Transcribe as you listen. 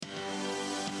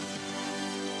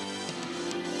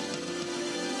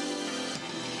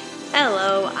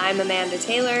Hello, I'm Amanda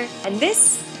Taylor, and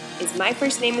this is My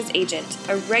First Name is Agent,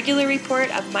 a regular report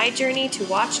of my journey to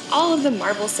watch all of the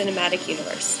Marvel Cinematic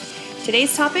Universe.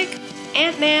 Today's topic,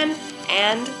 Ant-Man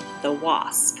and the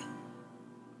Wasp.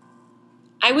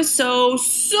 I was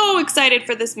so excited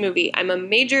for this movie. I'm a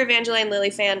major Evangeline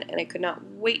Lilly fan, and I could not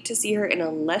wait to see her in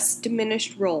a less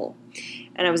diminished role.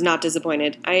 And I was not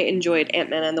disappointed. I enjoyed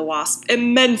Ant-Man and the Wasp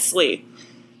immensely.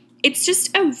 It's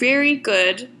just a very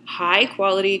good,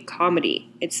 high-quality comedy.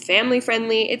 It's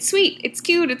family-friendly, it's sweet, it's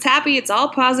cute, it's happy, it's all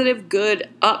positive, good,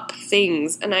 up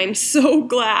things, and I'm so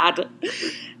glad.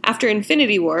 After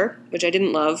Infinity War, which I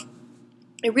didn't love,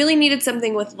 I really needed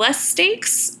something with less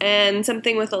stakes and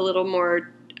something with a little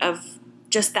more of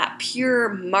just that pure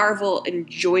Marvel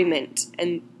enjoyment,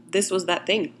 and this was that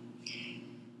thing.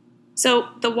 So,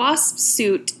 the Wasp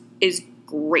suit is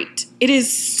great. It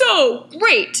is so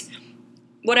great!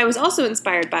 What I was also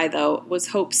inspired by, though, was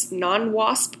Hope's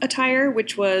non-Wasp attire,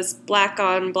 which was black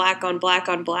on black on black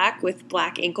on black with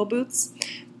black ankle boots.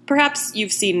 Perhaps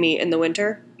you've seen me in the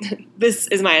winter. This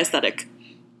is my aesthetic.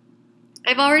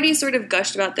 I've already sort of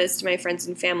gushed about this to my friends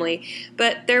and family,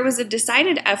 but there was a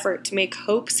decided effort to make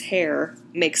Hope's hair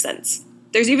make sense.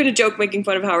 There's even a joke making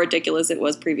fun of how ridiculous it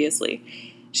was previously.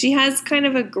 She has kind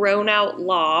of a grown-out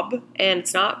lob, and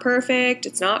it's not perfect,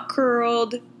 it's not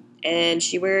curled, and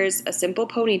she wears a simple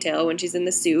ponytail when she's in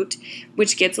the suit,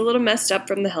 which gets a little messed up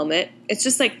from the helmet. It's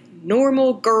just like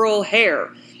normal girl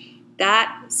hair.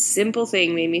 That simple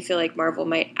thing made me feel like Marvel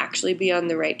might actually be on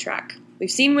the right track. We've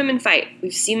seen women fight,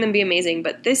 we've seen them be amazing,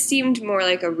 but this seemed more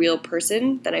like a real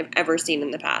person than I've ever seen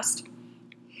in the past.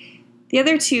 The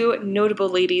other two notable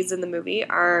ladies in the movie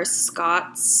are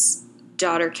Scott's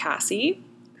daughter Cassie,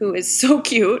 who is so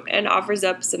cute and offers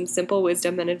up some simple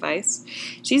wisdom and advice.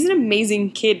 She's an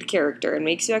amazing kid character and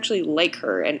makes you actually like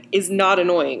her and is not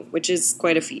annoying, which is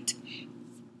quite a feat.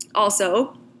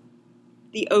 Also,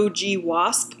 the OG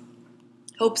Wasp,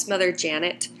 Hope's mother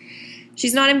Janet.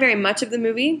 She's not in very much of the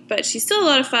movie, but she's still a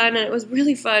lot of fun, and it was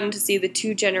really fun to see the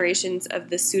two generations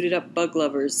of the suited-up bug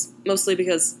lovers, mostly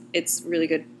because it's really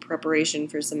good preparation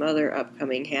for some other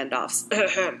upcoming handoffs.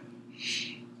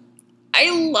 I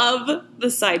love the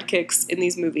sidekicks in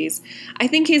these movies. I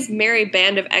think his merry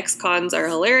band of ex-cons are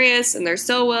hilarious, and they're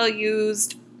so well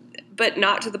used, but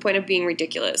not to the point of being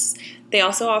ridiculous. They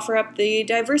also offer up the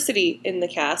diversity in the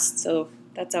cast, so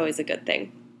that's always a good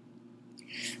thing.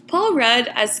 Paul Rudd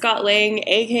as Scott Lang,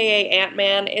 aka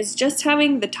Ant-Man, is just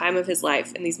having the time of his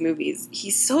life in these movies.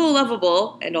 He's so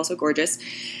lovable and also gorgeous,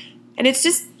 and it's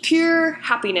just pure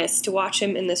happiness to watch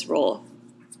him in this role.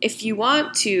 If you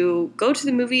want to go to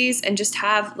the movies and just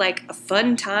have like a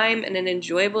fun time and an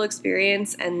enjoyable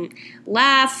experience and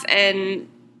laugh and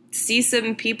see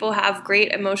some people have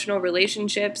great emotional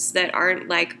relationships that aren't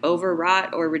like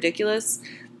overwrought or ridiculous,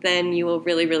 then you will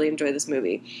really enjoy this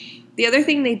movie. The other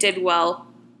thing they did well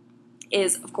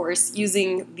is, of course,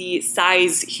 using the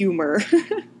size humor.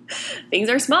 Things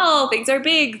are small, things are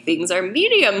big, things are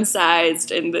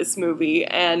medium-sized in this movie,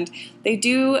 and they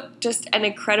do just an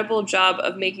incredible job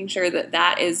of making sure that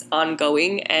that is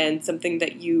ongoing and something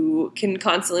that you can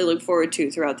constantly look forward to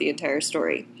throughout the entire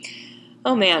story.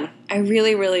 Oh man, I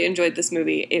really enjoyed this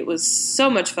movie. It was so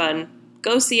much fun.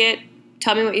 Go see it.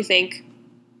 Tell me what you think.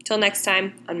 Till next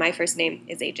time, on My First Name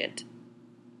is Agent.